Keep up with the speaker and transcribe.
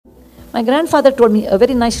My grandfather told me a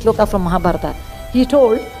very nice shloka from Mahabharata. He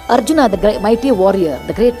told Arjuna, the great, mighty warrior,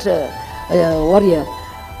 the great warrior,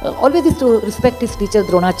 always used to respect his teacher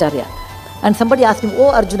Dronacharya. And somebody asked him, "Oh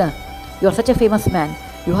Arjuna, you are such a famous man.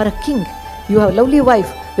 You are a king. You have a lovely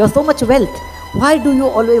wife. You have so much wealth. Why do you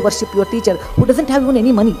always worship your teacher who doesn't have even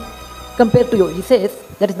any money compared to you?" He says,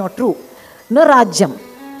 that is not true. Na rajyam,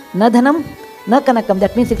 na dhanam, na kanakam.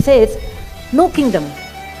 That means it says, no kingdom,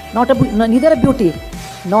 neither a beauty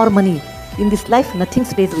nor money. In this life, nothing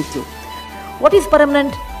stays with you. What is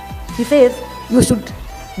permanent? He says,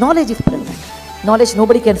 knowledge is permanent. Knowledge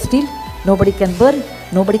nobody can steal, nobody can burn,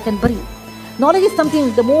 nobody can bury. Knowledge is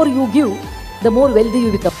something, the more you give, the more wealthy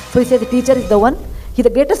you become. So he says the teacher is the one, he is the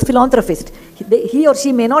greatest philanthropist. He or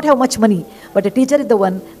she may not have much money, but a teacher is the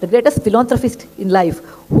one, the greatest philanthropist in life,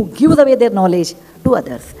 who gives away their knowledge to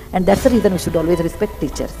others. And that's the reason we should always respect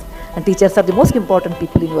teachers. And teachers are the most important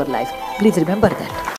people in your life. Please remember that.